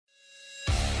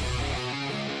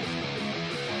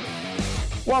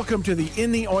Welcome to the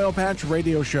In the Oil Patch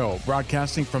radio show,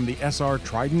 broadcasting from the SR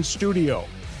Trident studio.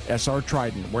 SR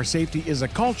Trident, where safety is a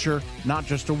culture, not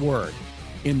just a word.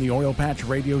 In the Oil Patch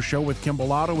radio show with Kim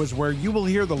Bellotto is where you will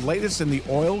hear the latest in the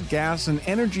oil, gas, and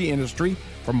energy industry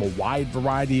from a wide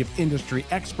variety of industry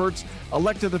experts,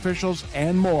 elected officials,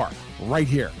 and more, right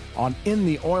here on In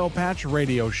the Oil Patch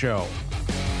radio show.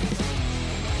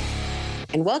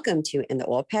 And welcome to In the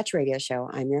Oil Patch Radio Show.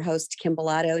 I'm your host, Kim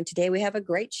Bellotto, and today we have a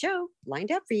great show lined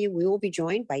up for you. We will be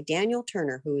joined by Daniel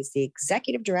Turner, who is the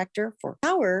Executive Director for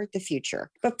Power the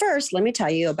Future. But first, let me tell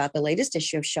you about the latest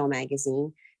issue of Shell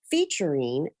Magazine,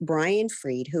 featuring Brian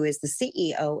Freed, who is the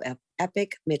CEO of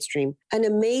Epic Midstream, an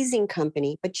amazing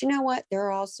company. But you know what? There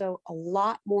are also a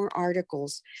lot more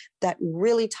articles that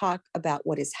really talk about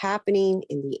what is happening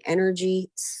in the energy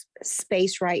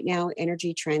space right now,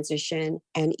 energy transition,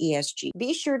 and ESG.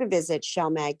 Be sure to visit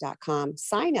shellmag.com,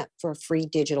 sign up for a free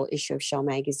digital issue of Shell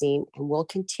Magazine, and we'll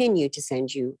continue to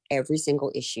send you every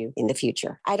single issue in the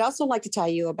future. I'd also like to tell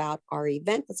you about our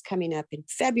event that's coming up in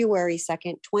February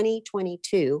 2nd,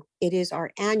 2022. It is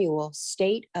our annual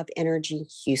State of Energy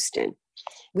Houston.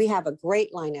 We have a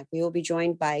great lineup. We will be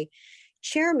joined by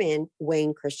Chairman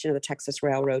Wayne Christian of the Texas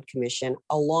Railroad Commission,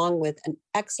 along with an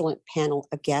excellent panel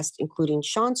of guests, including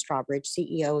Sean Strawbridge,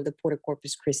 CEO of the Port of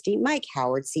Corpus Christi, Mike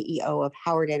Howard, CEO of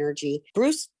Howard Energy,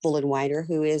 Bruce Fullenwider,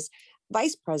 who is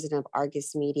Vice President of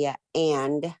Argus Media,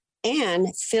 and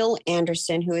Phil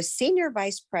Anderson, who is Senior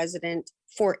Vice President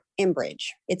for Enbridge.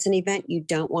 It's an event you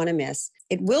don't want to miss.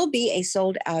 It will be a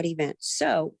sold-out event.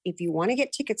 So if you want to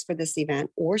get tickets for this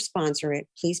event or sponsor it,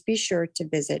 please be sure to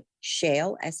visit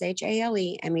Shale,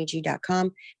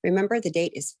 SHALEMEG.com. Remember, the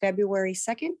date is February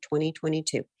 2nd,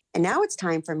 2022. And now it's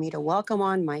time for me to welcome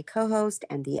on my co-host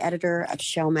and the editor of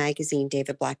Shell Magazine,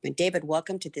 David Blackman. David,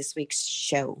 welcome to this week's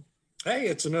show. Hey,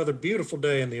 it's another beautiful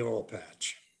day in the oil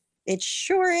patch. It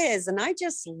sure is. And I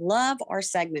just love our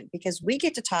segment because we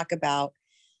get to talk about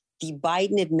the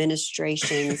Biden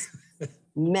administration's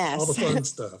mess. All the fun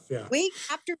stuff, yeah. Week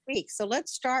after week. So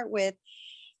let's start with,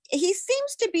 he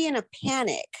seems to be in a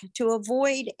panic to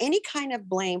avoid any kind of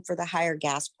blame for the higher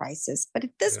gas prices. But at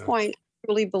this point, I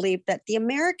really believe that the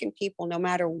American people, no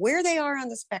matter where they are on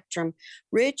the spectrum,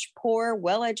 rich, poor,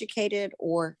 well-educated,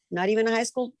 or not even a high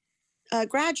school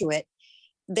graduate,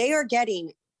 they are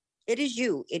getting, it is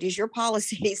your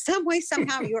policy. Some way,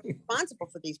 somehow, you're responsible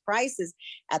for these prices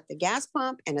at the gas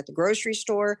pump and at the grocery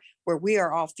store where we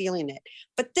are all feeling it.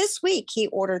 But this week, he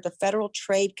ordered the Federal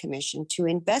Trade Commission to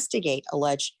investigate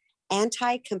alleged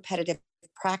anti-competitive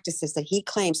practices that he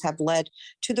claims have led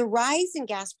to the rise in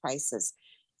gas prices.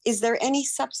 Is there any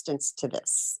substance to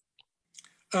this?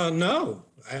 No,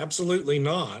 absolutely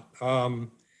not.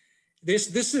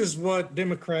 This is what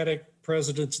Democratic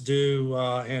presidents do,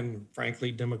 and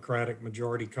frankly, Democratic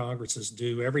majority Congresses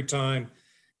do every time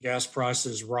gas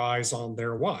prices rise on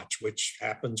their watch, which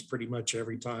happens pretty much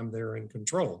every time they're in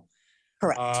control.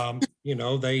 Correct.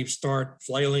 They start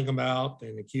flailing them out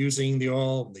and accusing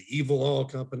the evil oil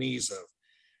companies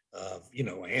of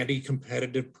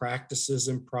anti-competitive practices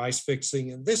and price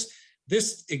fixing. And this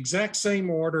exact same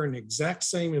order and exact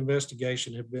same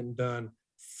investigation have been done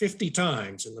 50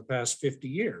 times in the past 50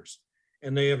 years.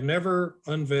 And they have never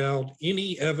unveiled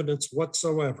any evidence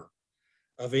whatsoever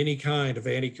of any kind of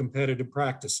anti-competitive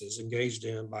practices engaged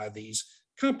in by these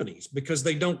companies because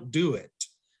they don't do it.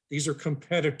 These are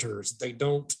competitors. They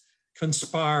don't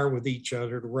conspire with each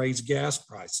other to raise gas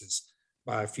prices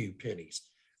by a few pennies.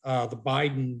 The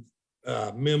Biden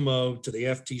memo to the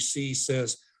FTC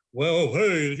says, well,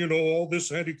 hey, all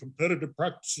this anti-competitive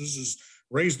practices has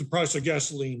raised the price of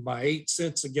gasoline by 8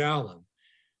 cents a gallon.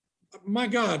 My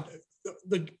God,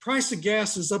 the price of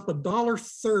gas is up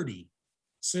 $1.30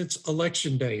 since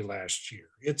Election Day last year.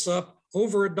 It's up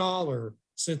over $1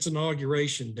 since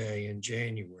Inauguration Day in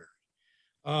January.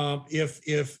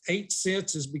 If 8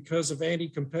 cents is because of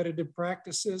anti-competitive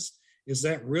practices, is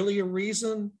that really a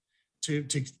reason to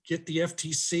get the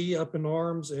FTC up in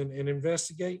arms and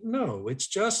investigate? No, it's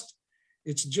just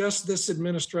this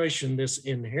administration, this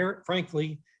inherent,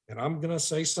 frankly, and I'm going to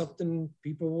say something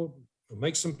people will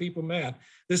make some people mad.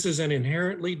 This is an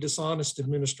inherently dishonest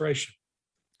administration.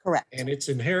 Correct. And it's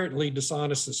inherently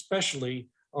dishonest, especially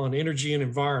on energy and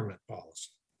environment policy.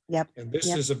 Yep. And this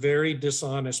is a very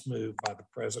dishonest move by the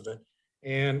president,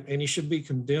 and he should be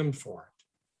condemned for it.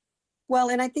 Well,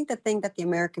 and I think the thing that the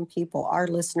American people, our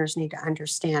listeners, need to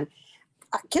understand,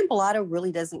 Kim Bellotto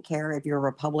really doesn't care if you're a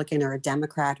Republican or a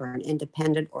Democrat or an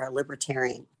independent or a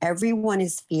libertarian. Everyone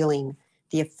is feeling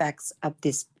the effects of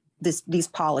this these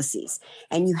policies.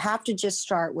 And you have to just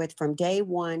start with, from day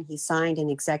one, he signed an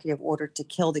executive order to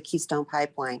kill the Keystone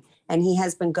Pipeline. And he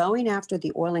has been going after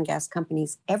the oil and gas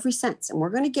companies ever since. And we're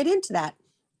going to get into that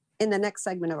in the next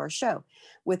segment of our show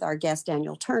with our guest,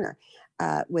 Daniel Turner,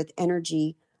 with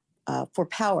Energy for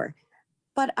Power.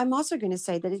 But I'm also going to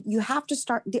say that you have to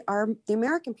start, the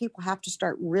American people have to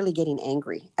start really getting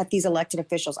angry at these elected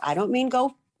officials. I don't mean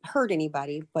go hurt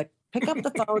anybody, but pick up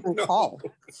the phone and call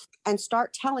and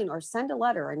start telling, or send a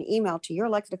letter or an email to your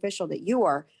elected official that you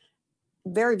are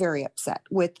very, very upset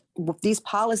with these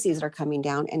policies that are coming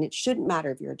down. And it shouldn't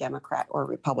matter if you're a Democrat or a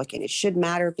Republican. It should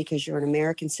matter because you're an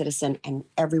American citizen and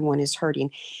everyone is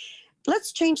hurting.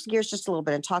 Let's change gears just a little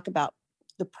bit and talk about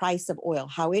the price of oil,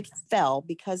 how it fell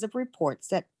because of reports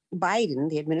that Biden,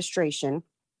 the administration,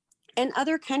 and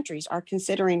other countries are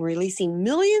considering releasing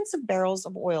millions of barrels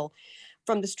of oil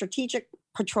from the Strategic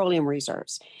Petroleum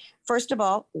Reserves. First of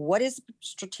all, what is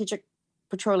Strategic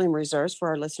Petroleum Reserves for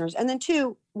our listeners? And then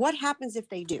two, what happens if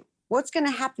they do? What's going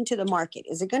to happen to the market?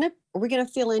 Are we going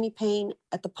to feel any pain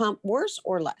at the pump, worse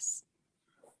or less?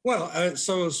 Well,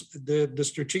 so the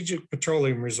Strategic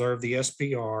Petroleum Reserve, the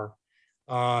SPR,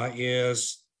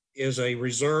 is a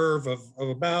reserve of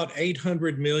about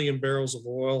 800 million barrels of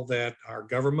oil that our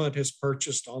government has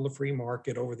purchased on the free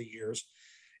market over the years.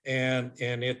 And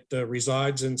it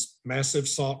resides in massive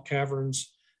salt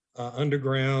caverns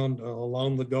underground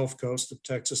along the Gulf Coast of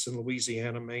Texas and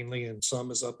Louisiana mainly, and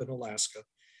some is up in Alaska.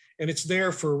 And it's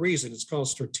there for a reason. It's called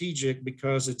strategic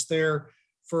because it's there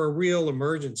for a real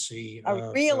emergency.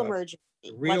 A real emergency.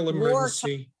 Real like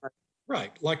emergency.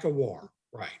 Right, like a war,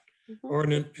 right. Mm-hmm. Or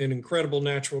an incredible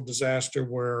natural disaster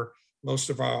where most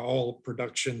of our oil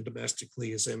production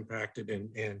domestically is impacted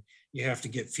and you have to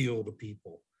get fuel to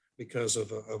people because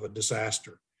of a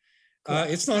disaster.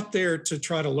 It's not there to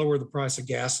try to lower the price of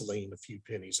gasoline a few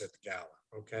pennies at the gallon,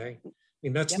 okay? I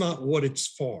mean, that's not what it's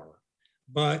for.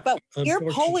 But your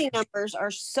polling numbers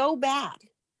are so bad,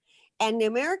 and the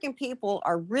American people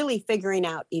are really figuring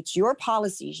out it's your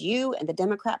policies, you and the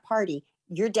Democrat Party,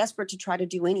 you're desperate to try to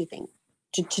do anything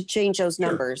to change those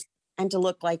numbers and to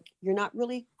look like you're not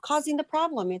really causing the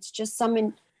problem. It's just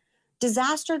some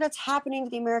disaster that's happening to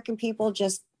the American people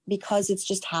just because it's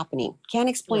just happening. Can't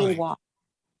explain why.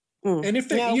 And if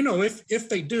they, if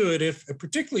they do it,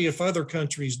 particularly if other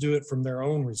countries do it from their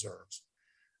own reserves,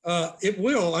 it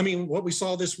will. I mean, what we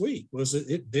saw this week was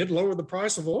it did lower the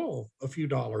price of oil a few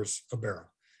dollars a barrel,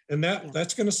 and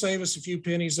that's going to save us a few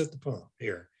pennies at the pump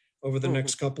here over the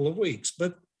next couple of weeks.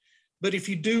 But if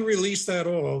you do release that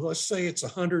oil, let's say it's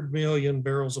 100 million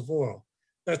barrels of oil,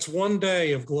 that's one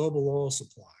day of global oil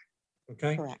supply.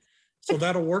 Okay. Correct. So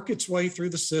that'll work its way through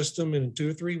the system in 2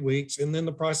 or 3 weeks, and then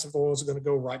the price of oil is going to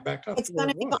go right back up. It's going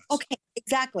to be okay,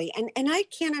 exactly. And I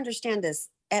can't understand this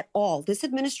at all. This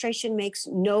administration makes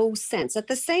no sense. At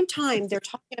the same time, they're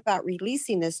talking about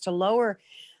releasing this to lower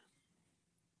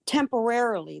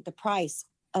temporarily the price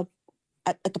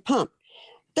at the pump.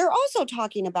 They're also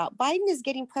talking about Biden is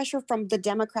getting pressure from the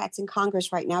Democrats in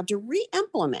Congress right now to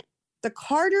re-implement the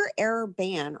Carter-era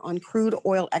ban on crude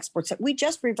oil exports that we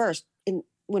just reversed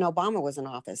when Obama was in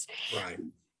office. Right.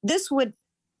 This would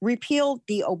repeal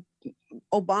the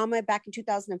Obama back in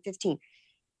 2015.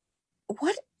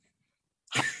 What?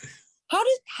 How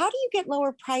do you get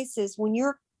lower prices when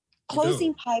you're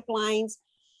closing pipelines,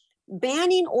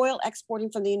 banning oil exporting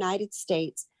from the United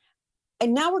States,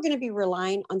 and now we're going to be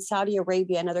relying on Saudi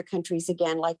Arabia and other countries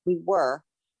again, like we were,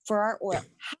 for our oil?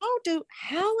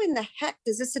 How in the heck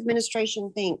does this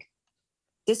administration think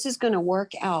this is going to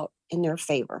work out in their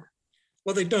favor?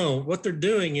 Well, they don't. What they're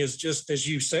doing is just, as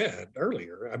you said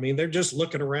earlier, I mean, they're just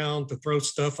looking around to throw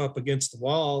stuff up against the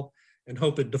wall and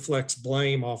hope it deflects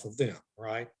blame off of them,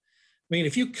 right? I mean,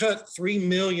 if you cut 3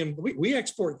 million, we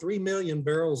export 3 million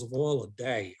barrels of oil a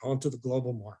day onto the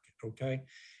global market, okay?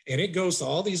 And it goes to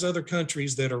all these other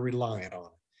countries that are reliant on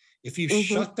it. If you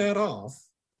shut that off,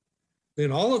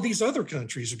 then all of these other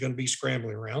countries are going to be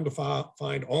scrambling around to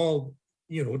find oil,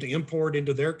 to import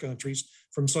into their countries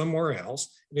from somewhere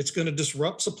else. And it's going to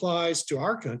disrupt supplies to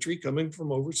our country coming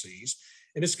from overseas.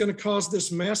 And it's going to cause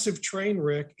this massive train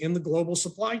wreck in the global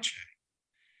supply chain.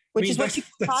 Which is what you're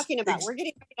talking about. We're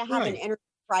getting ready to have an energy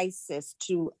crisis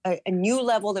to a new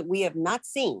level that we have not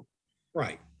seen.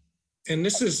 Right. And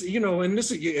this is,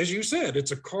 as you said,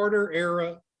 it's a Carter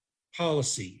era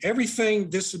policy. Everything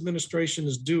this administration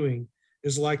is doing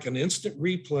is like an instant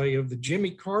replay of the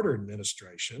Jimmy Carter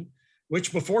administration,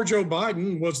 which before Joe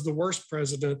Biden was the worst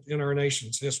president in our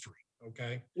nation's history,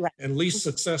 okay? Right. And least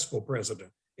successful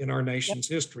president in our nation's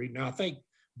history. Now, I think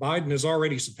Biden has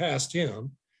already surpassed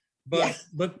him, but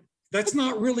that's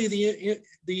not really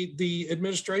the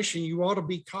administration you ought to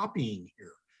be copying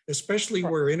here, especially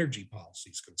where energy policy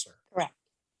is concerned. Correct.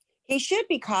 He should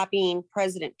be copying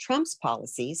President Trump's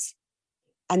policies,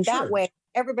 and that way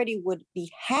everybody would be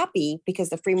happy because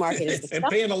the free market is the and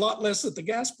paying a lot less at the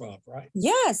gas pump, right?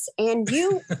 Yes, and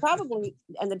you probably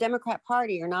and the Democrat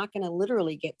Party are not going to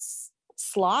literally get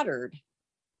slaughtered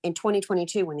in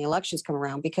 2022 when the elections come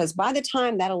around, because by the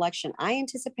time that election, I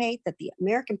anticipate that the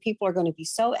American people are going to be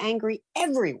so angry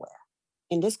everywhere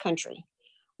in this country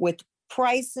with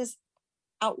prices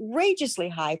outrageously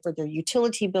high for their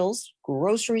utility bills,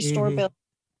 grocery store bills,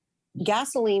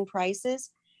 gasoline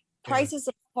prices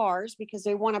of cars, because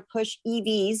they want to push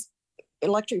EVs,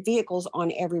 electric vehicles,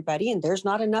 on everybody, and there's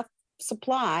not enough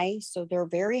supply, so they're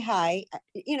very high.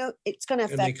 It's going to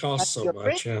affect. And they cost so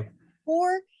much.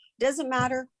 Or doesn't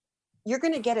matter. You're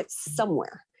going to get it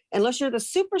somewhere, unless you're the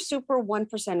super one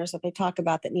percenters that they talk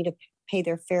about that need to pay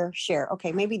their fair share.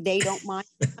 Okay, maybe they don't mind.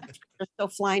 They're still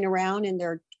flying around in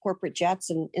their corporate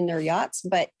jets and in their yachts,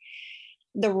 but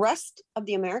the rest of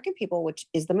the American people, which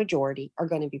is the majority, are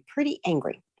going to be pretty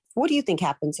angry. What do you think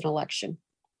happens in election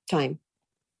time,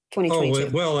 2022?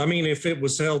 Oh, well, I mean, if it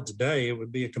was held today, it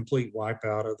would be a complete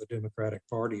wipeout of the Democratic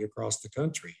Party across the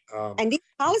country. And these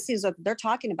policies that they're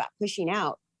talking about pushing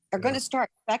out are going to start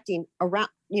affecting around,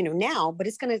 now, but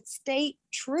it's going to stay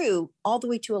true all the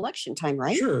way to election time,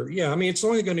 right? Sure. Yeah. I mean, it's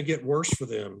only going to get worse for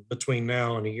them between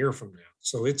now and a year from now.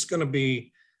 So it's going to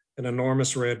be an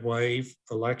enormous red wave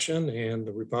election, and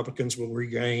the Republicans will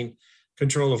regain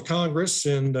control of Congress,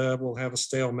 and we'll have a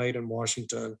stalemate in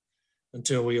Washington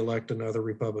until we elect another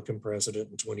Republican president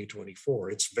in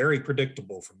 2024. It's very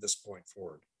predictable from this point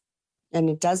forward. And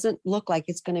it doesn't look like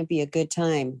it's going to be a good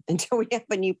time until we have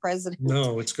a new president.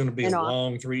 No, it's going to be a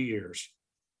long 3 years.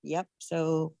 Yep.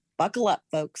 So buckle up,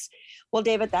 folks. Well,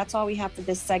 David, that's all we have for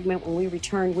this segment. When we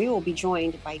return, we will be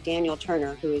joined by Daniel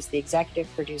Turner, who is the executive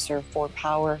producer for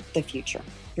Power the Future.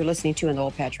 You're listening to an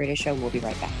Oil Patch Radio Show. We'll be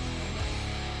right back.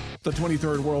 The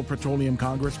 23rd World Petroleum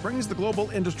Congress brings the global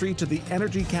industry to the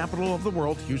energy capital of the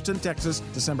world, Houston, Texas,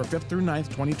 December 5th through 9th,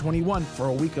 2021, for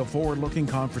a week of forward-looking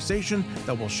conversation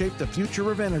that will shape the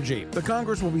future of energy. The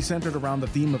Congress will be centered around the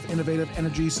theme of innovative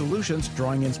energy solutions,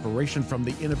 drawing inspiration from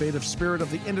the innovative spirit of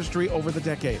the industry over the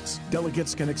decades.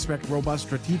 Delegates can expect robust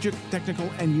strategic, technical,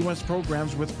 and U.S.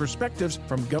 programs with perspectives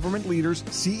from government leaders,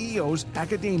 CEOs,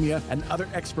 academia, and other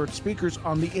expert speakers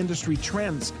on the industry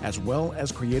trends, as well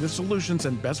as creative solutions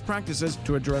and best practices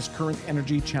to address current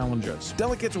energy challenges.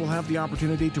 Delegates will have the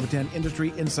opportunity to attend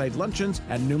industry insight luncheons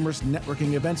and numerous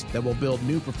networking events that will build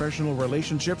new professional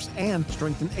relationships and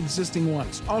strengthen existing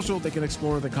ones. Also, they can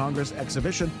explore the Congress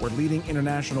exhibition, where leading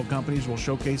international companies will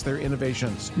showcase their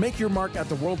innovations. Make your mark at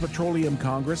the World Petroleum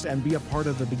Congress and be a part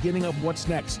of the beginning of what's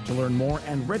next. To learn more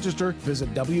and register,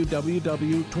 visit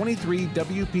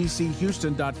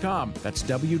www.23wpchouston.com. That's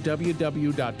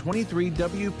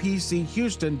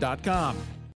www.23wpchouston.com.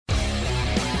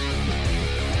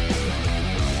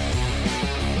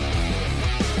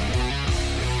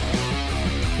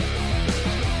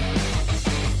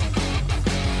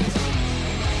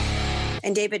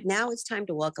 And David, now it's time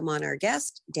to welcome on our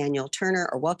guest, Daniel Turner,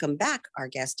 or welcome back our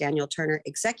guest, Daniel Turner,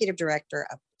 Executive Director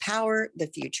of Power the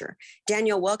Future.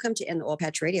 Daniel, welcome to In the Oil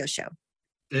Patch Radio Show.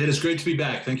 It is great to be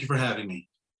back. Thank you for having me.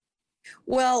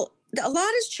 Well, a lot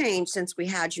has changed since we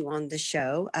had you on the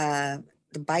show.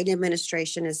 The Biden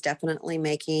administration is definitely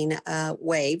making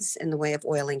waves in the way of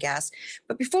oil and gas.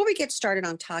 But before we get started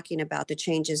on talking about the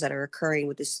changes that are occurring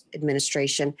with this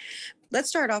administration, let's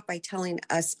start off by telling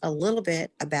us a little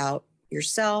bit about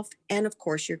yourself and, of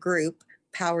course, your group,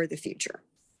 Power the Future.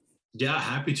 Yeah,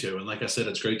 happy to. And like I said,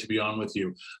 it's great to be on with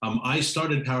you. I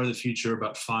started Power the Future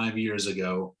about 5 years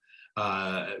ago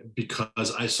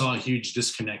because I saw a huge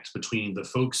disconnect between the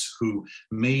folks who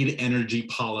made energy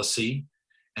policy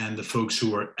and the folks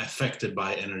who were affected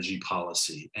by energy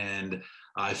policy. And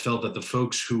I felt that the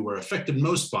folks who were affected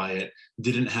most by it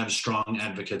didn't have strong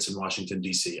advocates in Washington,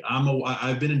 D.C.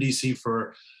 I've been in D.C.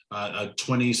 for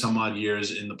 20 some odd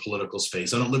years in the political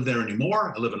space. I don't live there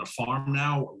anymore. I live in a farm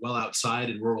now, well outside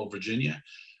in rural Virginia.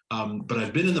 But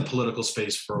I've been in the political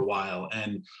space for a while.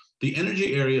 And the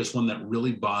energy area is one that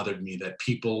really bothered me, that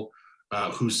people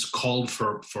who's called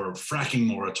for fracking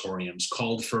moratoriums,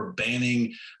 called for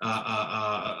banning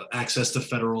access to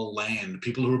federal land,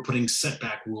 people who were putting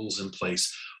setback rules in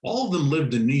place. All of them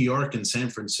lived in New York and San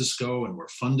Francisco and were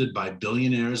funded by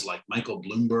billionaires like Michael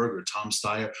Bloomberg or Tom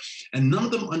Steyer, and none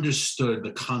of them understood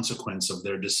the consequence of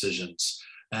their decisions.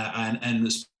 And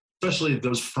especially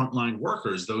those frontline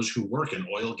workers, those who work in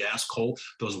oil, gas, coal,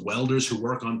 those welders who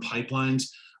work on pipelines,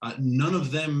 none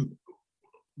of them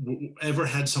ever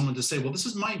had someone to say, well, this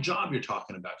is my job you're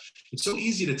talking about. It's so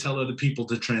easy to tell other people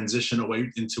to transition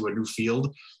away into a new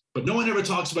field, but no one ever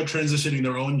talks about transitioning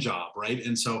their own job, right?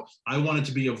 And so I wanted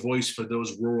to be a voice for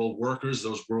those rural workers,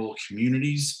 those rural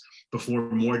communities, before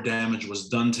more damage was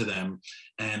done to them.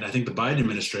 And I think the Biden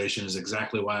administration is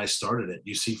exactly why I started it.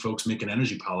 You see folks making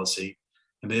energy policy,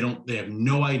 and they have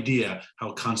no idea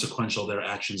how consequential their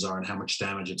actions are and how much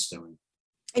damage it's doing.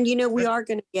 And, we are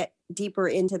going to get deeper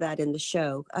into that in the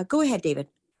show. Go ahead, David.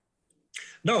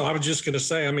 No, I was just going to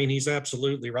say, I mean, he's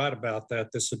absolutely right about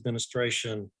that. This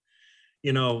administration,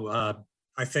 I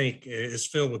think is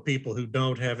filled with people who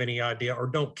don't have any idea or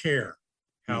don't care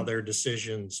how their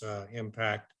decisions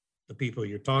impact the people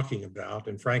you're talking about.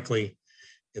 And frankly,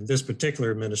 in this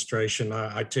particular administration,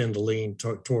 I tend to lean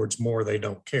towards more they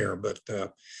don't care. But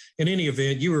in any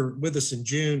event, you were with us in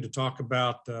June to talk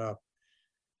about,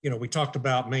 we talked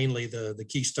about mainly the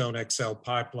Keystone XL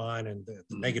pipeline and the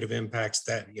negative impacts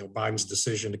that, Biden's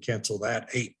decision to cancel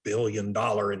that $8 billion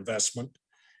investment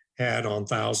had on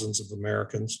thousands of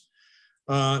Americans.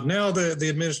 Now the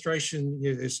administration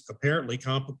is apparently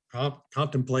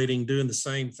contemplating doing the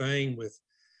same thing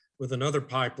with another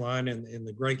pipeline in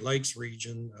the Great Lakes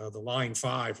region, the Line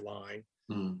 5 line.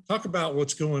 Talk about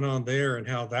what's going on there and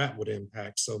how that would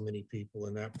impact so many people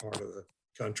in that part of the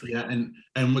country. Yeah,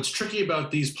 and what's tricky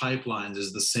about these pipelines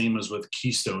is the same as with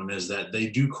Keystone, is that they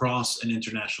do cross an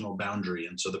international boundary,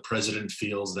 and so the president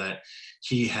feels that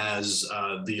he has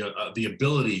the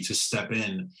ability to step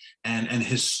in, and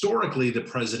historically the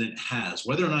president has.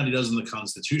 Whether or not he does in the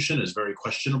Constitution is very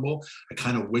questionable. I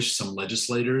kind of wish some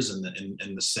legislators in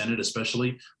the Senate,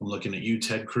 especially, I'm looking at you,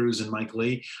 Ted Cruz and Mike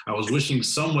Lee, I was wishing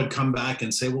some would come back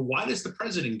and say, well, why does the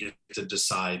president get to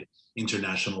decide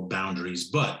international boundaries?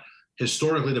 But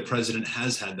historically, the president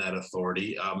has had that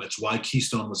authority. It's why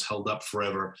Keystone was held up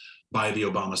forever by the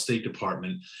Obama State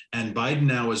Department. And Biden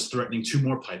now is threatening two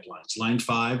more pipelines, Line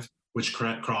 5, which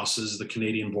crosses the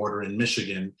Canadian border in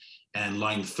Michigan, and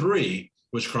Line 3,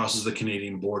 which crosses the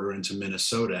Canadian border into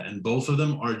Minnesota. And both of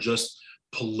them are just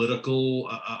political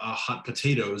hot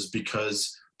potatoes,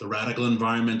 because the radical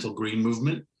environmental green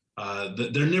movement,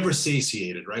 they're never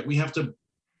satiated, right? We have to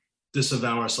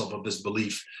disavow ourselves of this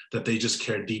belief that they just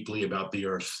care deeply about the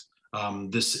earth.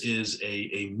 This is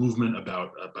a movement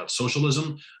about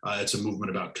socialism. It's a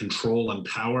movement about control and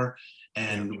power.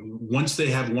 And once they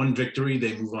have one victory,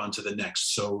 they move on to the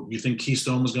next. So you think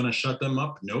Keystone was going to shut them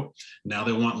up? Nope. Now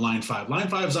they want Line 5. Line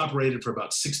 5 has operated for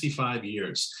about 65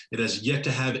 years. It has yet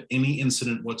to have any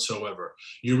incident whatsoever.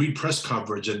 You read press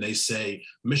coverage and they say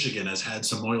Michigan has had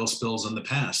some oil spills in the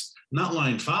past. Not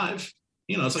Line 5.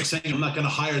 It's like saying I'm not going to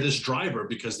hire this driver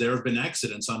because there have been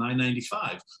accidents on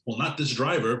I-95. Well, not this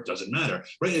driver, doesn't matter,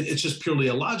 right? It's just purely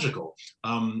illogical.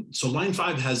 So Line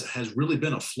 5 has really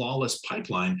been a flawless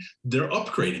pipeline. They're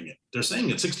upgrading it. They're saying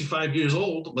it's 65 years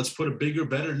old. Let's put a bigger,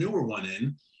 better, newer one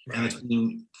in. Right. And it's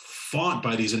being fought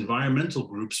by these environmental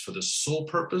groups for the sole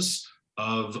purpose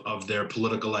of their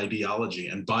political ideology.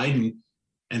 And Biden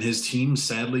and his team,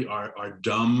 sadly, are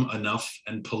dumb enough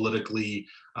and politically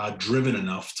driven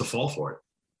enough to fall for it.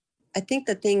 I think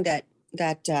the thing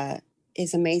that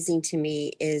is amazing to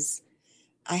me is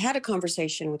I had a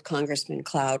conversation with Congressman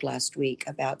Cloud last week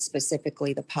about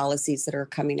specifically the policies that are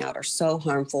coming out are so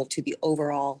harmful to the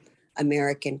overall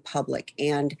American public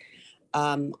and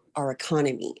our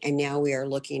economy. And now we are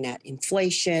looking at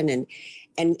inflation, and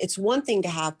it's one thing to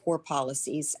have poor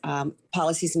policies,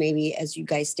 policies maybe, as you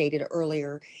guys stated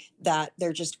earlier, that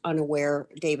they're just unaware.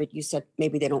 David, you said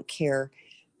maybe they don't care,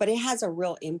 but it has a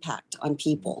real impact on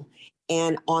people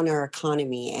and on our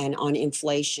economy and on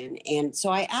inflation. And so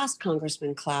I asked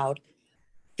Congressman Cloud,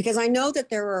 because I know that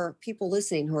there are people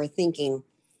listening who are thinking,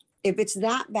 if it's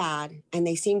that bad and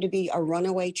they seem to be a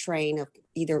runaway train of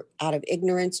either out of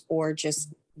ignorance or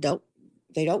just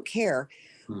they don't care,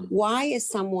 why is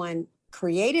someone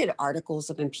created articles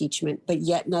of impeachment, but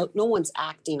yet no one's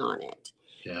acting on it?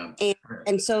 Yeah.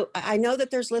 And so I know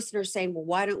that there's listeners saying, well,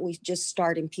 why don't we just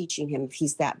start impeaching him if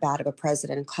he's that bad of a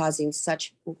president and causing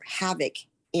such havoc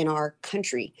in our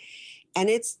country? And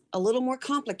it's a little more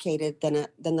complicated than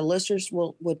the listeners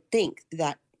would think,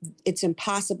 that it's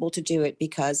impossible to do it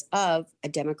because of a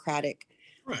Democratic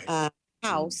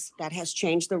House that has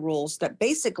changed the rules that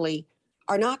basically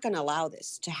are not going to allow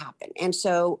this to happen. And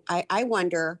so I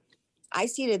wonder, I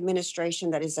see an administration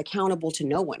that is accountable to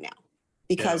no one now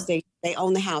because they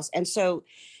own the House. And so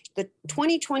the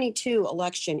 2022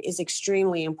 election is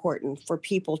extremely important for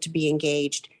people to be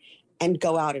engaged and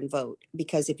go out and vote,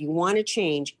 because if you want to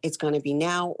change, it's going to be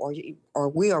now, or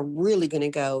we are really going to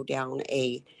go down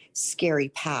a scary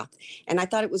path. And I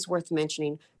thought it was worth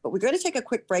mentioning, but we're going to take a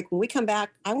quick break. When we come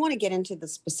back, I want to get into the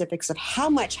specifics of how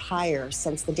much higher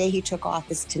since the day he took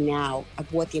office to now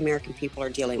of what the American people are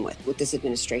dealing with this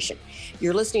administration.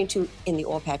 You're listening to In the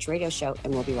Oil Patch Radio Show,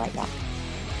 and we'll be right back.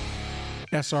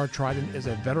 SR Trident is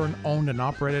a veteran-owned and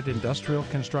operated industrial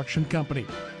construction company.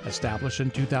 Established in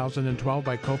 2012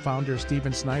 by co-founders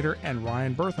Steven Snyder and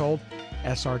Ryan Berthold,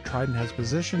 SR Trident has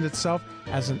positioned itself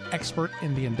as an expert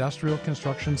in the industrial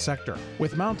construction sector.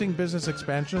 With mounting business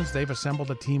expansions, they've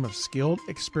assembled a team of skilled,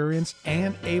 experienced,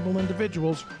 and able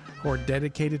individuals who are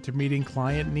dedicated to meeting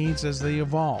client needs as they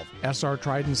evolve. SR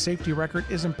Trident's safety record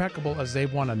is impeccable as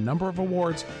they've won a number of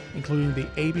awards, including the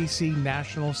ABC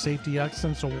National Safety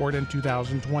Excellence Award in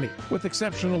 2020. With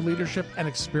exceptional leadership and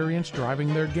experience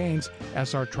driving their gains,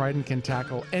 SR Trident can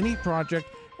tackle any project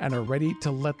and are ready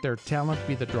to let their talent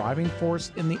be the driving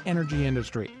force in the energy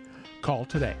industry. Call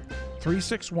today,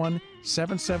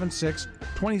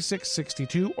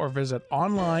 361-776-2662, or visit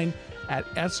online at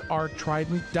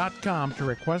srtrident.com to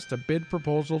request a bid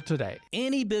proposal today.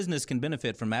 Any business can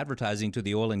benefit from advertising to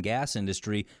the oil and gas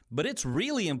industry, but it's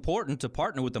really important to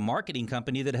partner with a marketing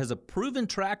company that has a proven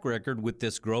track record with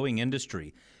this growing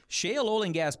industry. Shale Oil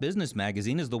and Gas Business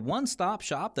Magazine is the one-stop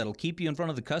shop that'll keep you in front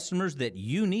of the customers that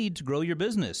you need to grow your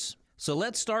business. So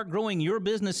let's start growing your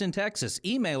business in Texas.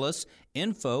 Email us,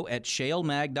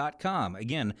 info@shalemag.com.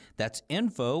 Again, that's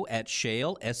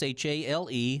info@shale,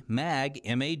 S-H-A-L-E, mag,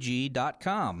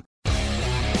 M-A-G.com.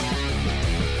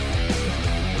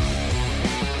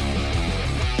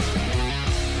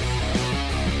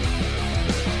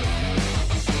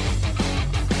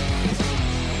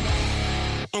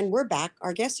 And we're back.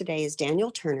 Our guest today is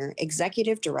Daniel Turner,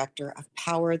 Executive Director of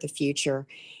Power the Future.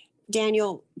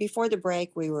 Daniel, before the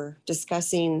break, we were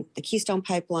discussing the Keystone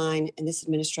Pipeline and this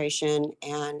administration.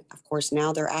 And of course,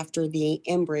 now they're after the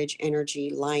Enbridge Energy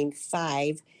Line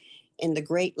 5 in the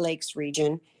Great Lakes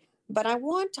region. But I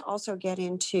want to also get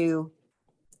into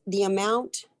the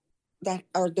amount that,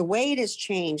 or the way it has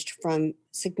changed from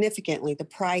significantly. The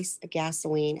price of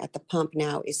gasoline at the pump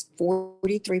now is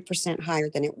 43% higher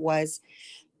than it was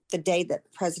the day that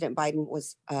President Biden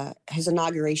was his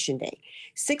inauguration day,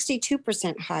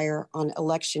 62% higher on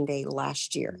election day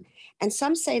last year. And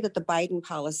some say that the Biden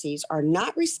policies are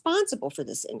not responsible for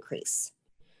this increase.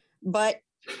 But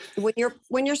when you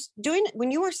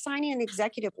are signing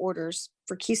executive orders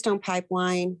for Keystone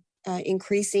Pipeline,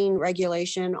 increasing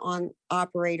regulation on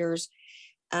operators,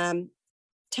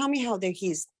 tell me how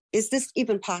is this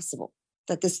even possible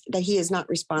that he is not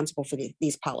responsible for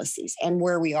these policies and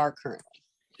where we are currently?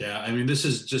 Yeah, I mean, this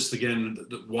is just, again,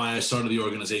 why I started the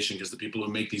organization, because the people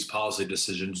who make these policy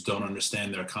decisions don't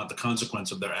understand the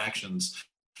consequence of their actions.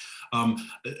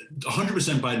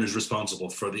 100% Biden is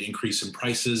responsible for the increase in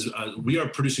prices. We are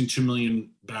producing 2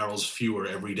 million barrels fewer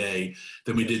every day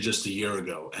than we did just a year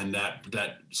ago. And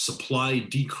that supply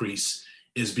decrease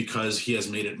is because he has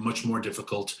made it much more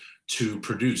difficult to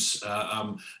produce.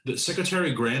 The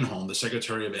Secretary Granholm, the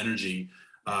Secretary of Energy,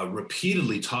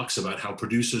 repeatedly talks about how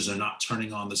producers are not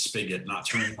turning on the spigot.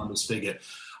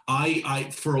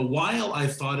 I for a while, I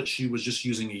thought that she was just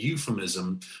using a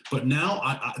euphemism, but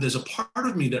now there's a part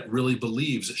of me that really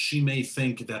believes that she may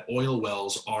think that oil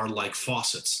wells are like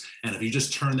faucets. And if you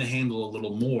just turn the handle a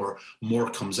little more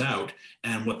comes out.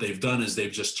 And what they've done is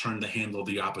they've just turned the handle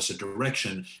the opposite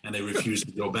direction and they refuse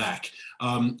to go back.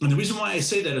 And the reason why I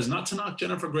say that is not to knock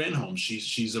Jennifer Granholm.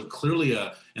 She's clearly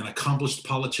an accomplished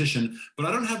politician, but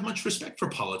I don't have much respect for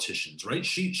politicians, right?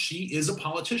 She is a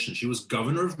politician. She was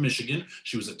governor of Michigan.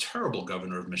 She was a terrible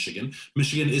governor of Michigan.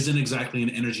 Michigan isn't exactly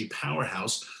an energy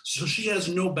powerhouse, so she has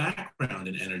no background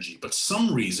in energy. But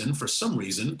for some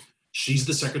reason, she's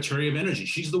the Secretary of Energy.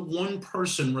 She's the one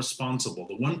person responsible,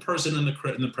 the one person in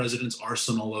the president's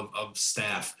arsenal of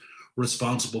staff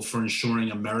responsible for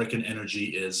ensuring American energy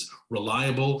is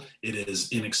reliable, it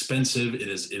is inexpensive, it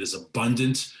is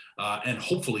abundant, and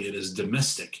hopefully it is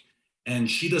domestic. And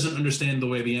she doesn't understand the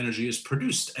way the energy is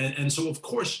produced. And so, of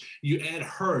course, you add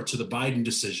her to the Biden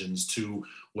decisions, to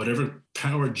whatever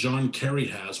power John Kerry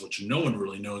has, which no one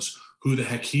really knows who the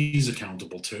heck he's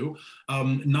accountable to.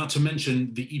 Not to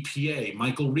mention the EPA,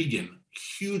 Michael Regan,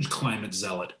 huge climate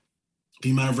zealot. The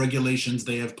amount of regulations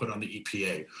they have put on the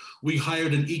EPA. We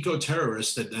hired an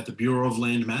eco-terrorist at the Bureau of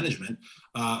Land Management,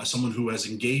 someone who has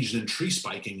engaged in tree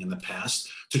spiking in the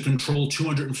past, to control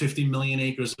 250 million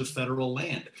acres of federal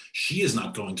land. She is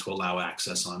not going to allow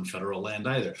access on federal land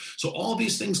either. So all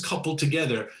these things coupled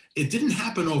together, it didn't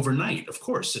happen overnight. Of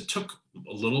course, it took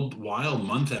a little while,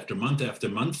 month after month after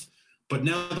month, but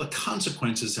now the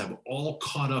consequences have all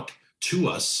caught up to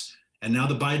us. And now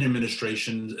the Biden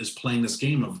administration is playing this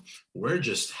game of we're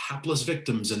just hapless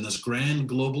victims in this grand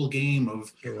global game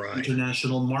of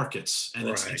international markets. And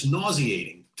it's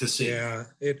nauseating to see. Yeah,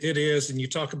 it is. And you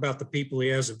talk about the people he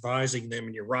has advising them,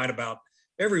 and you're right about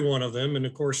every one of them. And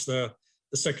of course, the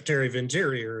Secretary of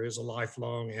Interior is a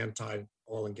lifelong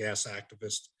anti-oil and gas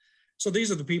activist. So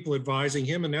these are the people advising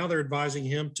him, and now they're advising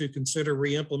him to consider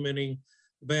re-implementing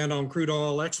the ban on crude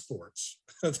oil exports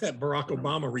that Barack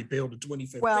Obama repealed in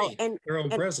 2015, well, their own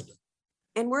president.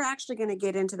 And we're actually going to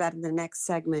get into that in the next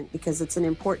segment because it's an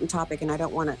important topic, and I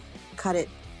don't want to cut it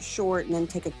short and then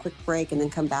take a quick break and then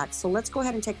come back. So let's go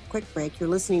ahead and take a quick break. You're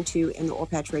listening to In the Oil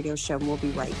Patch Radio Show, and we'll be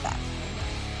right back.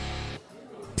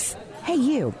 Psst. Hey,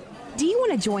 you. Do you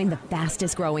want to join the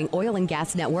fastest growing oil and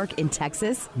gas network in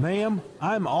Texas? Ma'am,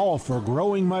 I'm all for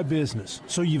growing my business,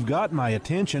 so you've got my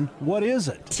attention. What is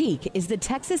it? TEAC is the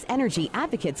Texas Energy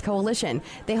Advocates Coalition.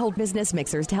 They hold business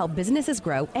mixers to help businesses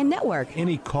grow and network.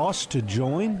 Any cost to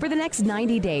join? For the next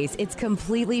 90 days, it's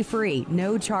completely free,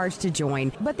 no charge to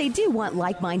join. But they do want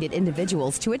like-minded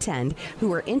individuals to attend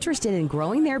who are interested in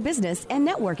growing their business and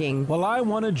networking. Well, I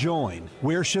want to join.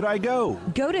 Where should I go?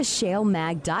 Go to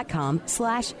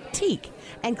shalemag.com/TEAC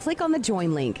and click on the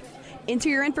join link. Enter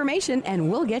your information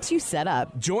and we'll get you set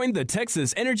up. Join the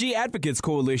Texas Energy Advocates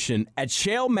Coalition at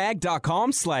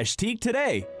shalemag.com/TEAC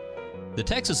today. The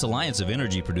Texas Alliance of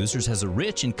Energy Producers has a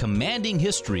rich and commanding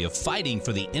history of fighting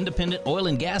for the independent oil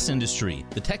and gas industry.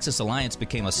 The Texas Alliance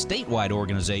became a statewide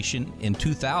organization in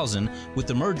 2000 with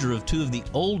the merger of two of the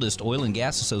oldest oil and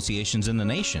gas associations in the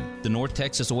nation, the North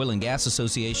Texas Oil and Gas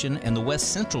Association and the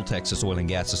West Central Texas Oil and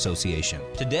Gas Association.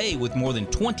 Today, with more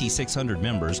than 2,600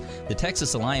 members, the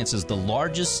Texas Alliance is the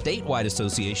largest statewide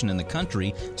association in the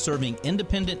country, serving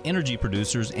independent energy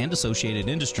producers and associated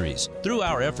industries. Through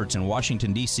our efforts in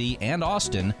Washington, D.C. and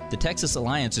Austin, the Texas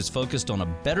Alliance is focused on a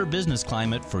better business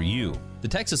climate for you. The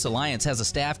Texas Alliance has a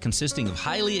staff consisting of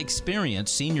highly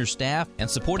experienced senior staff and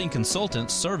supporting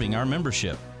consultants serving our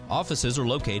membership. Offices are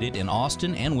located in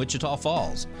Austin and Wichita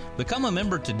Falls. Become a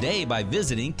member today by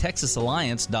visiting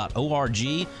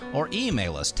texasalliance.org or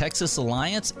email us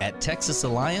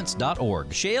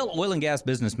texasalliance@texasalliance.org. Shale Oil and Gas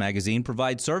Business Magazine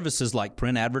provides services like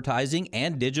print advertising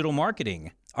and digital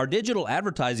marketing. Our digital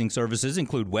advertising services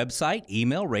include website,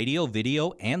 email, radio,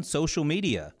 video, and social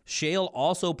media. Shale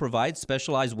also provides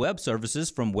specialized web services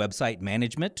from website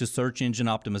management to search engine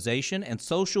optimization and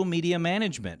social media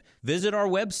management. Visit our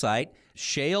website,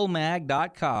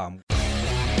 shalemag.com.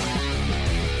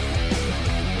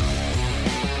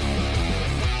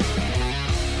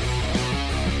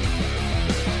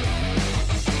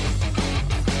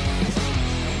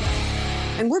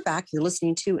 And we're back. You're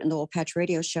listening to In the Oil Patch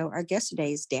Radio Show. Our guest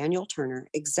today is Daniel Turner,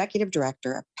 Executive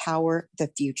Director of Power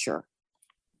the Future.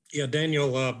 Yeah,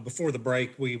 Daniel, before the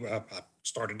break, I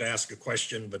started to ask a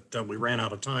question, but we ran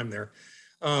out of time there.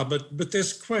 But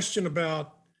this question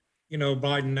about,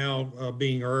 Biden now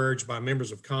being urged by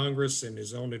members of Congress and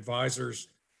his own advisors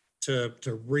to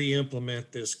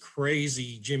re-implement this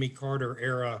crazy Jimmy Carter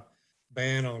era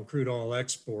ban on crude oil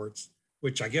exports,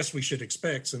 which I guess we should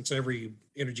expect since every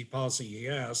energy policy he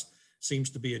has seems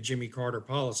to be a Jimmy Carter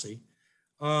policy,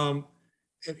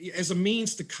 as a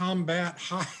means to combat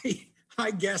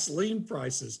high gasoline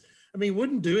prices. I mean,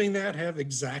 wouldn't doing that have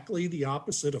exactly the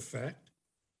opposite effect?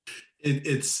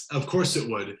 It's of course it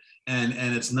would. And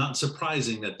it's not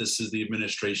surprising that this is the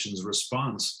administration's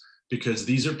response, because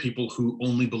these are people who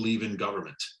only believe in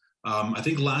government. I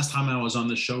think last time I was on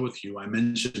the show with you, I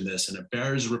mentioned this, and it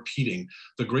bears repeating.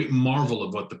 The great marvel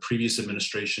of what the previous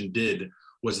administration did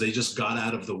was they just got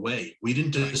out of the way. We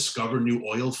didn't discover new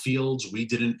oil fields. We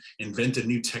didn't invent a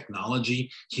new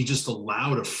technology. He just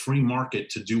allowed a free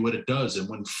market to do what it does. And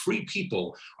when free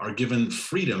people are given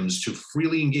freedoms to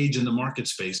freely engage in the market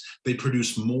space, they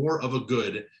produce more of a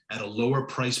good at a lower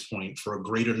price point for a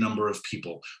greater number of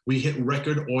people. We hit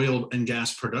record oil and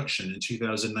gas production in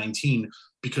 2019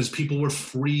 because people were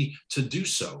free to do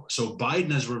so. So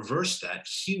Biden has reversed that.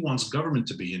 He wants government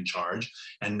to be in charge.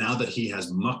 And now that he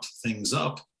has mucked things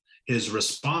up, his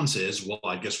response is, well,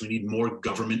 I guess we need more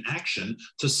government action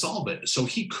to solve it. So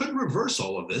he could reverse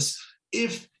all of this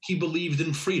if he believed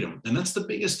in freedom. And that's the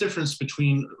biggest difference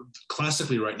between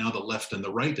classically right now, the left and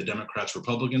the right, the Democrats,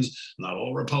 Republicans, not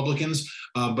all Republicans.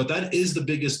 But that is the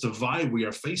biggest divide we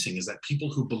are facing, is that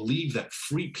people who believe that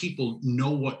free people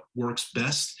know what works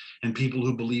best and people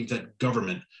who believe that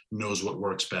government knows what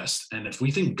works best. And if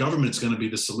we think government's going to be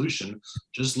the solution,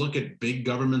 just look at big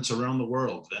governments around the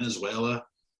world, Venezuela,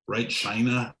 right?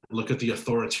 China, look at the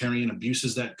authoritarian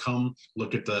abuses that come,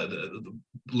 look at the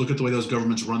way those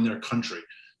governments run their country.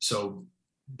 So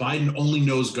Biden only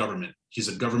knows government. He's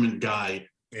a government guy.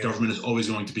 Yeah. Government is always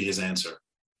going to be his answer.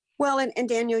 Well, and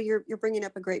Daniel, you're bringing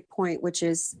up a great point, which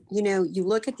is, you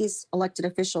look at these elected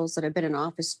officials that have been in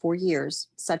office for years,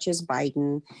 such as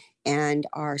Biden and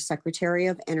our Secretary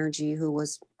of Energy, who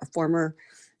was a former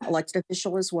elected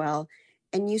official as well,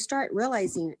 and you start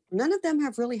realizing none of them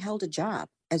have really held a job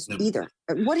as either.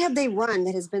 What have they run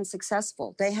that has been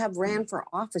successful? They have ran for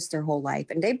office their whole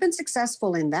life, and they've been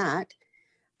successful in that.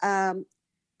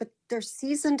 But they're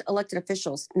seasoned elected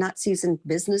officials, not seasoned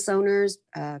business owners,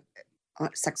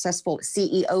 successful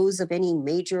CEOs of any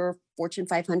major Fortune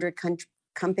 500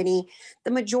 company.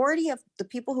 The majority of the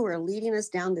people who are leading us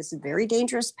down this very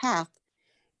dangerous path,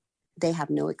 they have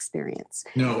no experience.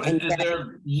 No, and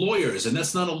they're lawyers, and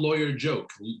that's not a lawyer joke.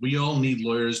 We all need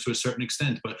lawyers to a certain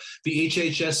extent, but the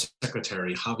HHS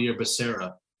secretary, Javier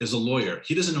Becerra, is a lawyer.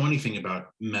 He doesn't know anything about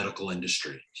medical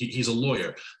industry. He's a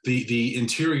lawyer. The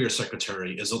Interior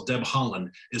Secretary, Deb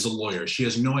Haaland, is a lawyer. She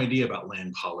has no idea about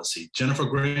land policy. Jennifer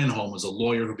Granholm is a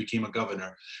lawyer who became a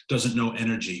governor, doesn't know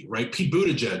energy, right? Pete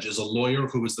Buttigieg is a lawyer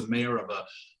who was the mayor of a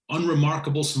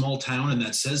unremarkable small town, and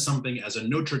that says something. As a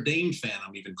Notre Dame fan,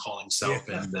 I'm even calling South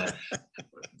Bend that.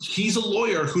 He's a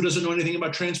lawyer who doesn't know anything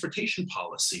about transportation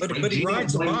policy. But, right? but he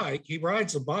rides a bike. He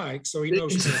rides a bike, so he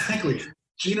knows. Exactly.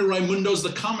 Gina Raimundo's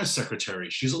the Commerce Secretary.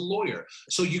 She's a lawyer.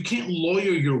 So you can't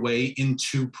lawyer your way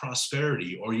into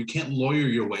prosperity, or you can't lawyer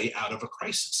your way out of a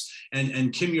crisis.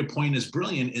 And Kim, your point is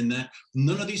brilliant in that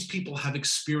none of these people have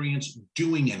experience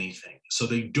doing anything. So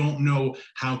they don't know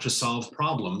how to solve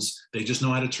problems. They just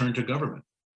know how to turn to government.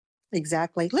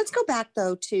 Exactly. Let's go back,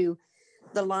 though, to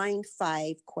the line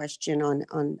 5 question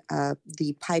on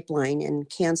the pipeline and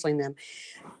canceling them.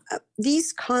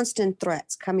 These constant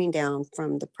threats coming down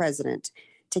from the president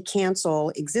to cancel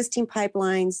existing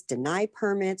pipelines, deny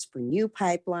permits for new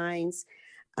pipelines,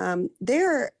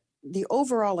 the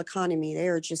overall economy, they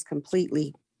are just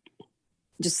completely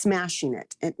just smashing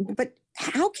it. But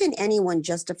how can anyone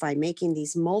justify making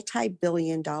these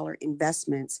multi-billion-dollar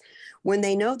investments when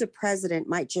they know the president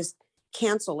might just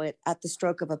cancel it at the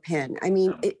stroke of a pen? I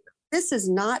mean, this is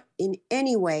not in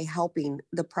any way helping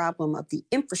the problem of the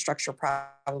infrastructure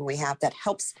problem we have that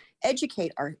helps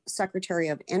educate our Secretary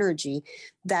of Energy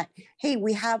that, hey,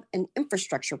 we have an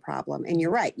infrastructure problem. And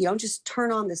you're right. You don't just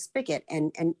turn on the spigot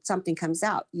and something comes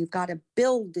out. You've got to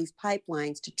build these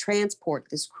pipelines to transport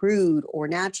this crude or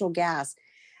natural gas.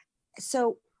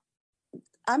 So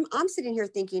I'm sitting here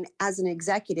thinking, as an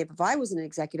executive, if I was an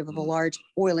executive of a large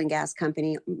oil and gas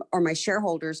company, or my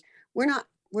shareholders, we're not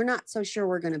so sure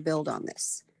we're going to build on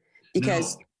this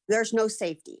because there's no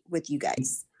safety with you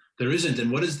guys. There isn't.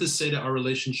 And what does this say to our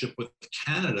relationship with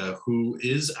Canada, who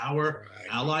is our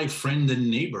ally, friend, and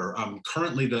neighbor?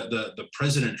 Currently, the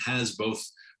president has both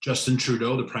Justin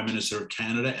Trudeau, the Prime Minister of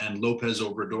Canada, and Lopez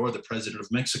Obrador, the President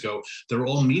of Mexico. They're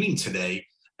all meeting today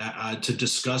to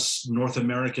discuss North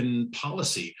American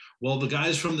policy. Well, the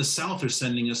guys from the South are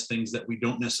sending us things that we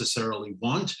don't necessarily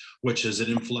want, which is an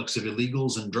influx of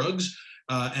illegals and drugs.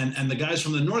 And the guys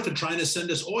from the North are trying to send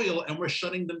us oil, and we're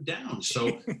shutting them down.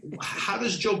 So how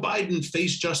does Joe Biden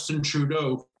face Justin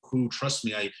Trudeau, who, trust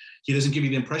me, he doesn't give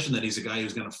you the impression that he's a guy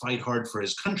who's going to fight hard for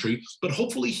his country, but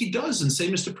hopefully he does, and say,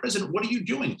 Mr. President, what are you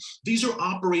doing? These are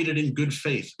operated in good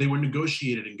faith. They were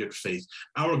negotiated in good faith.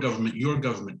 Our government, your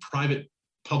government, private,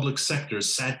 public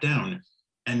sectors sat down,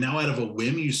 and now out of a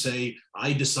whim, you say,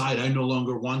 I decide I no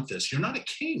longer want this. You're not a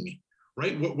king.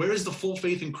 Right? Where is the full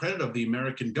faith and credit of the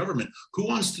American government? Who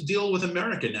wants to deal with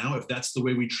America now if that's the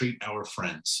way we treat our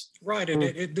friends? Right. And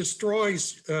it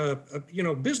destroys,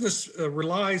 business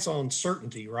relies on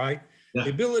certainty, right? Yeah. The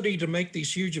ability to make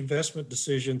these huge investment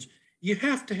decisions, you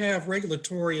have to have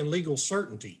regulatory and legal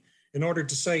certainty in order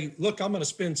to say, look, I'm going to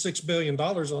spend $6 billion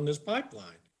on this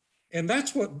pipeline. And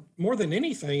that's what, more than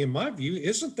anything, in my view,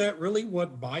 isn't that really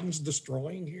what Biden's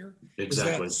destroying here?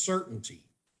 Exactly. Is that certainty.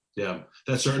 Yeah,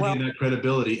 that certainty and that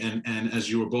credibility. And as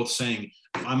you were both saying,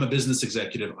 if I'm a business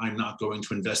executive, I'm not going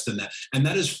to invest in that. And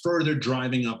that is further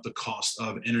driving up the cost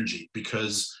of energy,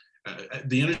 because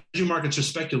the energy markets are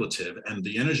speculative, and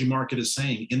the energy market is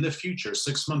saying in the future,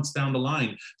 6 months down the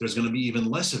line, there's going to be even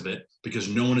less of it because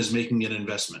no one is making an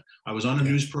investment. I was on a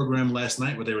news program last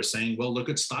night where they were saying, well, look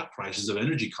at stock prices of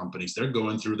energy companies. They're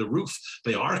going through the roof.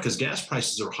 They are, because gas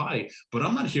prices are high, but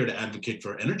I'm not here to advocate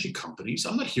for energy companies.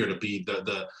 I'm not here to be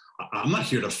I'm not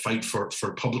here to fight for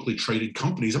publicly traded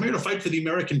companies. I'm here to fight for the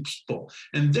American people.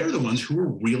 And they're the ones who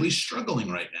are really struggling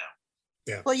right now.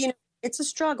 Yeah. Well, it's a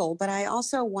struggle, but I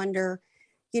also wonder,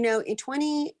 in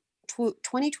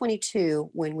 2022,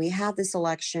 when we have this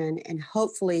election and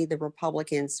hopefully the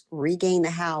Republicans regain the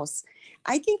House,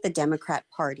 I think the Democrat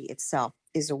Party itself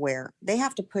is aware they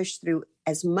have to push through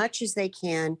as much as they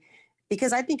can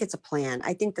because I think it's a plan.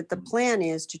 I think that the plan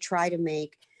is to try to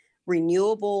make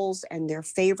renewables and their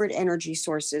favorite energy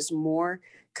sources more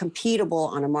competitive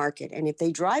on a market. And if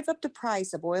they drive up the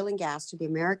price of oil and gas to the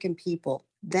American people,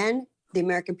 then the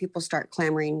American people start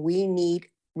clamoring, we need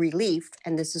relief,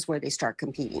 and this is where they start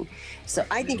competing. So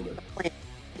I think the plan.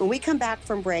 When we come back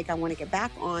from break, I want to get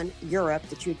back on Europe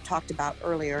that you talked about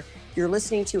earlier. You're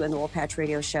listening to in the Oil Patch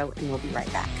Radio Show, and we'll be right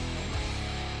back.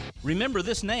 Remember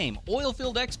this name,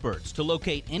 Oilfield Experts, to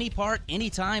locate any part,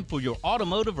 anytime for your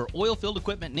automotive or oilfield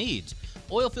equipment needs.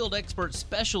 Oilfield Experts'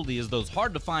 specialty is those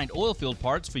hard-to-find oilfield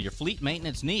parts for your fleet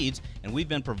maintenance needs, and we've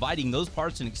been providing those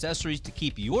parts and accessories to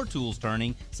keep your tools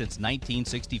turning since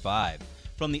 1965.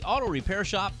 From the auto repair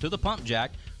shop to the pump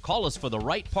jack, call us for the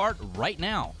right part right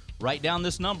now. Write down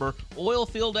this number,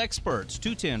 Oilfield Experts,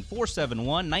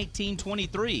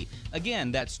 210-471-1923.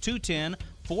 Again, that's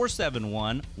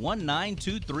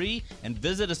 210-471-1923, and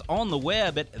visit us on the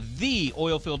web at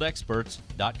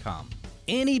theoilfieldexperts.com.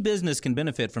 Any business can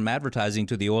benefit from advertising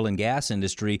to the oil and gas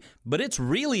industry, but it's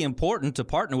really important to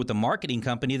partner with a marketing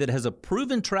company that has a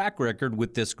proven track record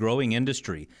with this growing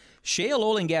industry. Shale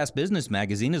Oil and Gas Business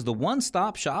Magazine is the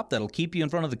one-stop shop that'll keep you in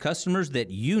front of the customers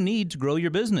that you need to grow your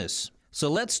business. So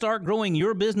let's start growing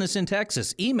your business in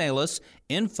Texas. Email us,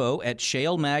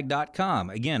 info@shalemag.com.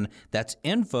 Again, that's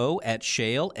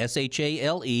info@shale,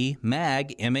 S-H-A-L-E,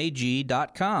 mag,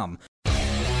 M-A-G.com.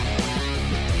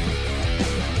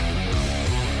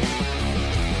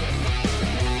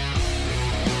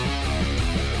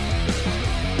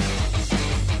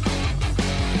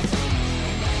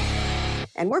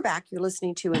 And we're back. You're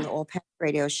listening to in the Oil Patch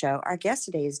Radio Show. Our guest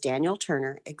today is Daniel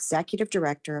Turner, Executive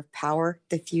Director of Power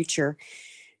the Future.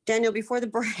 Daniel, before the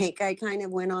break, I kind of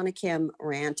went on a Kim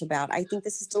rant about, I think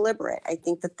this is deliberate. I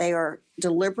think that they are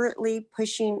deliberately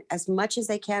pushing as much as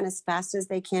they can, as fast as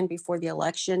they can before the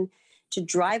election to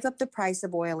drive up the price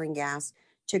of oil and gas,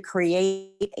 to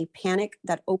create a panic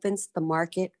that opens the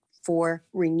market for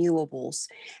renewables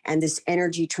and this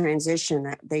energy transition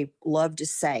that they love to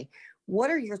say. What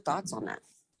are your thoughts on that?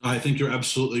 I think you're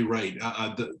absolutely right.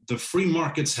 The free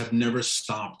markets have never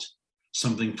stopped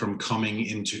something from coming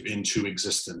into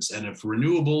existence. And if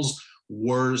renewables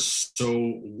were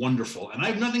so wonderful, and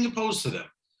I have nothing opposed to them,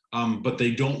 but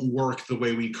they don't work the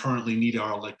way we currently need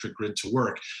our electric grid to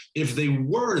work. If they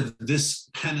were this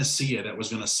panacea that was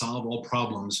going to solve all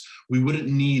problems, we wouldn't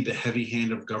need the heavy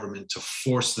hand of government to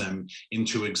force them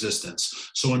into existence.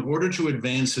 So in order to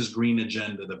advance his green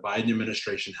agenda, the Biden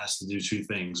administration has to do two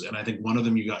things. And I think one of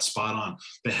them you got spot on.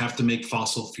 They have to make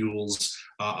fossil fuels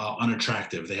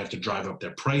unattractive. They have to drive up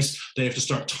their price. They have to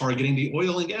start targeting the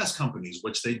oil and gas companies,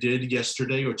 which they did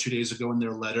yesterday or 2 days ago in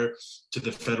their letter to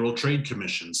the Federal Trade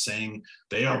Commission, saying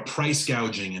they are price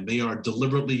gouging and they are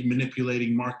deliberately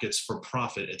manipulating markets for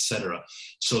profit, et cetera.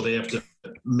 So they have to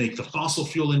make the fossil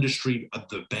fuel industry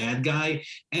the bad guy,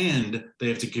 and they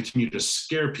have to continue to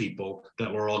scare people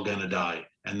that we're all going to die.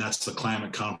 And that's the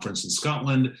climate conference in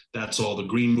Scotland. That's all the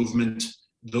green movement.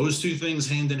 Those two things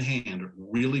hand in hand,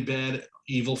 really bad,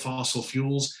 evil fossil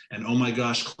fuels, and oh my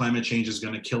gosh, climate change is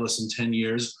going to kill us in 10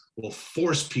 years, will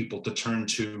force people to turn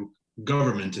to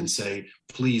government and say,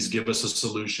 please give us a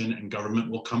solution, and government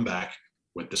will come back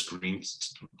with this green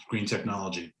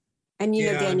technology. And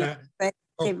you know, Daniel,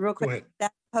 real quick,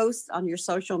 that post on your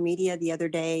social media the other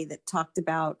day that talked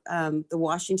about the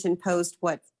Washington Post,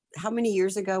 how many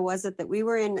years ago was it that we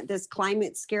were in this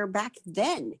climate scare back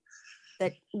then?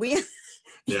 That we,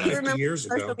 yeah, you remember years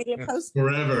social ago, media post?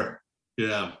 Forever,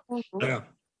 yeah.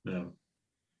 Yeah.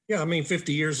 I mean,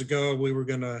 50 years ago, we were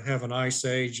going to have an ice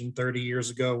age, and 30 years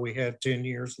ago, we had 10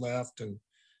 years left, and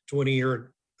 20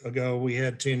 years ago, we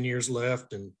had 10 years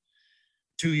left, and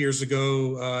 2 years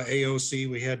ago, AOC,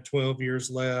 we had 12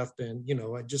 years left, and, you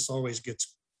know, it just always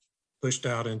gets pushed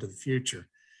out into the future.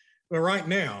 But right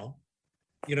now,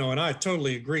 you know, and I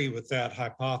totally agree with that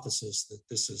hypothesis that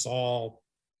this is all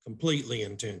completely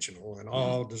intentional and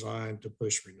all designed to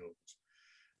push renewables.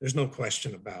 There's no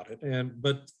question about it.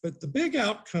 But the big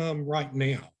outcome right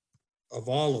now of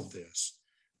all of this,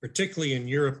 particularly in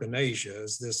Europe and Asia,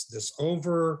 is this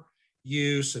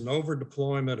overuse and over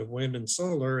deployment of wind and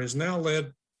solar is now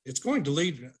it's going to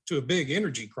lead to a big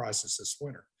energy crisis this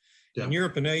winter. Yeah. And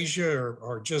Europe and Asia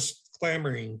are just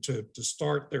clamoring to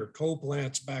start their coal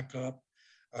plants back up.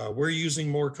 We're using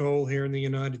more coal here in the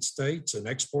United States and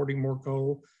exporting more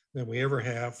coal than we ever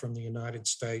have from the United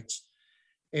States.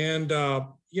 And,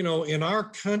 you know, in our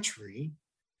country,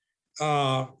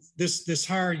 this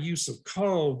higher use of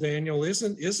coal, Daniel,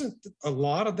 isn't a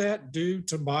lot of that due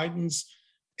to Biden's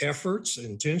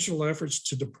intentional efforts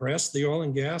to depress the oil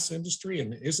and gas industry?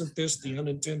 And isn't this the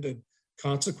unintended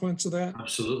consequence of that?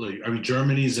 Absolutely. I mean,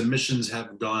 Germany's emissions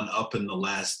have gone up in the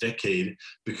last decade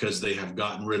because they have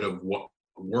gotten rid of what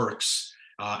works.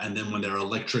 And then when their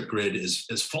electric grid is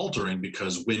faltering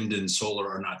because wind and solar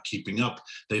are not keeping up,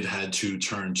 they've had to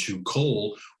turn to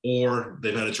coal, or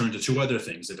they've had to turn to two other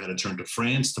things. They've had to turn to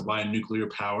France to buy nuclear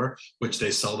power, which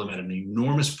they sell them at an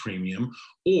enormous premium,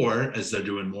 or as they're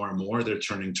doing more and more, they're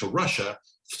turning to Russia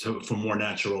for more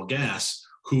natural gas,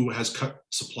 who has cut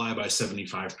supply by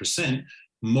 75%.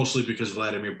 Mostly because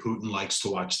Vladimir Putin likes to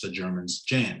watch the Germans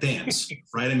dance,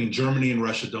 right? I mean, Germany and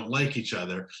Russia don't like each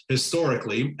other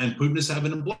historically, and Putin is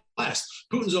having a blast.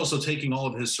 Putin's also taking all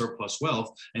of his surplus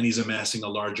wealth, and he's amassing a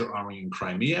larger army in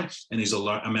Crimea, and he's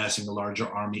amassing a larger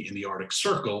army in the Arctic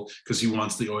Circle because he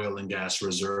wants the oil and gas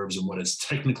reserves in what is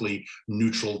technically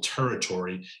neutral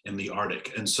territory in the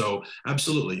Arctic. And so,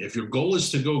 absolutely, if your goal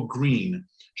is to go green,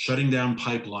 shutting down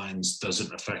pipelines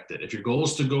doesn't affect it. If your goal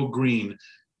is to go green,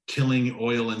 killing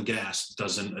oil and gas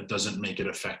doesn't make it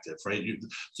effective, right?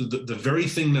 So the very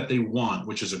thing that they want,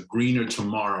 which is a greener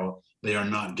tomorrow, they are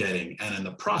not getting. And in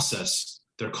the process,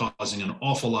 they're causing an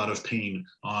awful lot of pain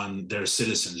on their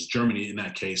citizens, Germany in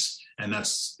that case, and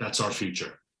that's our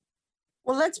future.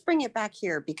 Well, let's bring it back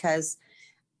here because,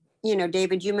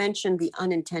 David, you mentioned the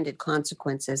unintended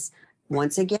consequences.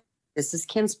 Once again, this is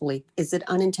Kim's belief. Is it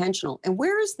unintentional? And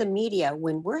where is the media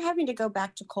when we're having to go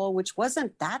back to coal, which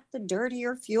wasn't that the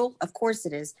dirtier fuel? Of course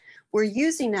it is. We're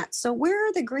using that. So where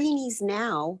are the greenies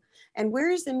now? And where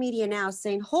is the media now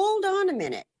saying, hold on a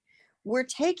minute, we're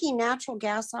taking natural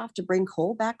gas off to bring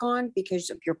coal back on because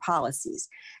of your policies?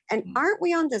 And aren't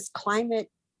we on this climate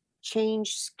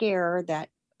change scare that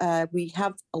we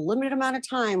have a limited amount of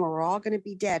time or we're all going to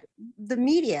be dead? The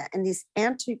media and these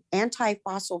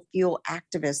anti-fossil fuel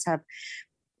activists have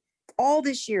all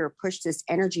this year pushed this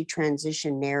energy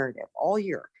transition narrative all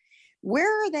year.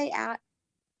 Where are they at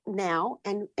now?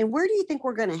 And where do you think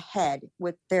we're going to head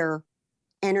with their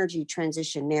energy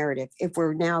transition narrative if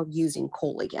we're now using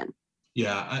coal again?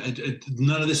 Yeah,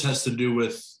 none of this has to do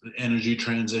with energy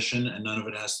transition, and none of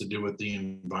it has to do with the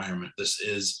environment. This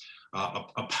is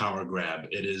a power grab.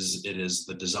 It is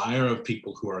the desire of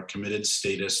people who are committed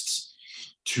statists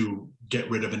to get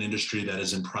rid of an industry that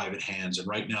is in private hands. And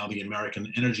right now, the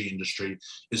American energy industry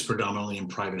is predominantly in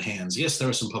private hands. Yes, there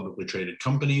are some publicly traded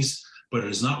companies, but it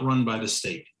is not run by the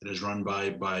state. It is run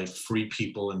by free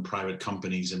people and private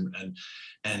companies,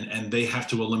 and they have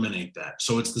to eliminate that.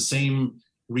 So it's the same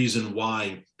reason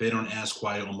why they don't ask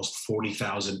why almost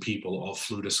 40,000 people all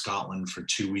flew to Scotland for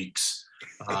 2 weeks.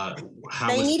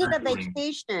 They needed a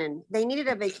vacation. They needed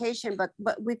a vacation, but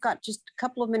we've got just a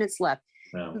couple of minutes left.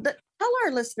 Yeah. Tell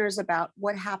our listeners about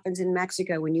what happens in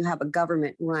Mexico when you have a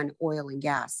government-run oil and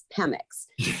gas, Pemex.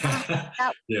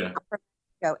 Yeah.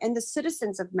 And the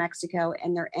citizens of Mexico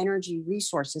and their energy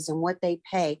resources and what they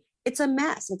pay. It's a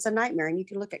mess. It's a nightmare. And you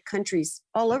can look at countries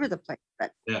all over the place.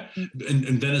 But yeah,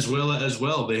 and Venezuela as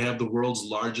well. They have the world's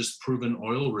largest proven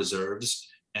oil reserves.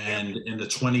 And in the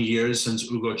 20 years since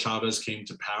Hugo Chavez came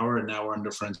to power, and now we're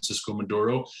under Francisco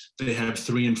Maduro, they have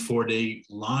 3 and 4 day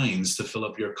lines to fill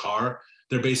up your car.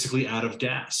 They're basically out of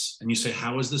gas. And you say,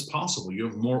 how is this possible? You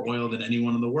have more oil than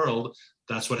anyone in the world.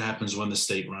 That's what happens when the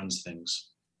state runs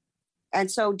things.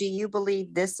 And so do you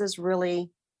believe this is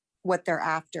really what they're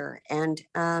after? And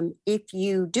if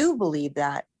you do believe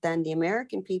that, then the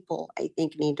American people, I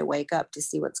think, need to wake up to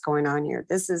see what's going on here.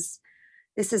 This is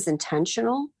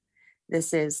intentional.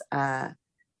 This is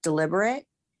deliberate,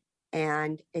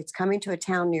 and it's coming to a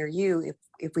town near you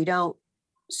if we don't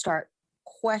start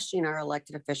questioning our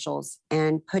elected officials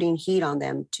and putting heat on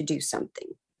them to do something,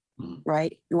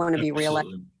 right? You want to be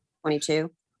reelected in 22?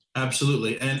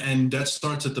 Absolutely. And that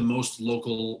starts at the most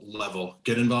local level.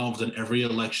 Get involved in every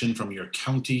election from your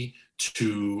county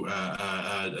to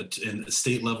in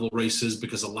state level races,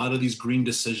 because a lot of these green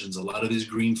decisions, a lot of these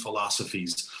green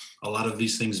philosophies, a lot of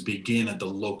these things begin at the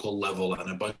local level, and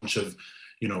a bunch of,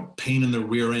 pain in the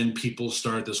rear end people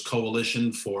start this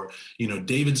coalition for,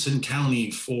 Davidson County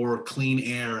for clean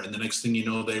air. And the next thing you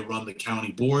know, they run the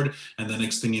county board. And the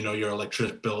next thing you know, your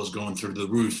electric bill is going through the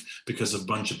roof because a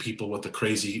bunch of people with a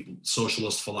crazy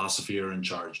socialist philosophy are in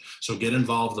charge. So get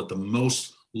involved at the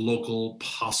most local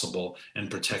possible and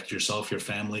protect yourself, your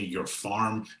family, your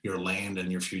farm, your land,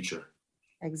 and your future.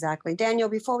 Exactly. Daniel,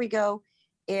 before we go,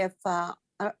 if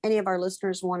any of our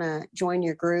listeners want to join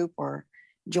your group or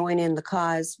join in the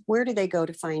cause, where do they go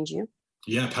to find you?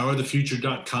 Yeah,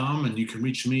 powerthefuture.com, and you can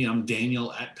reach me. I'm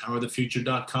Daniel at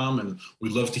powerthefuture.com, and we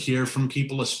love to hear from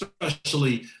people,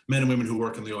 especially men and women who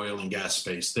work in the oil and gas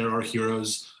space. They're our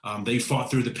heroes. They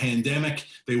fought through the pandemic.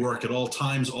 They work at all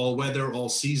times, all weather, all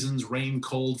seasons, rain,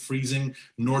 cold, freezing,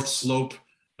 North Slope,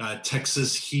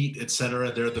 Texas Heat,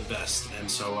 etc. They're the best. And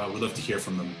so we'd love to hear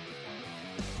from them.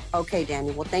 Okay,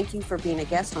 Daniel. Well, thank you for being a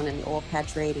guest on the Oil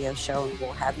Patch Radio Show, and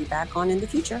we'll have you back on in the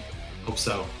future. Hope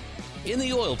so. In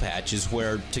the Oil Patch is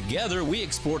where, together, we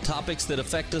explore topics that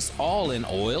affect us all in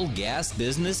oil, gas,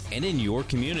 business, and in your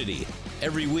community.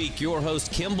 Every week, your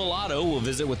host, Kim Bellotto, will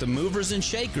visit with the movers and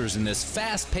shakers in this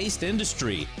fast-paced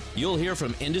industry. You'll hear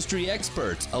from industry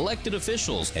experts, elected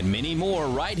officials, and many more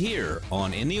right here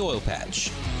on In the Oil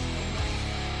Patch.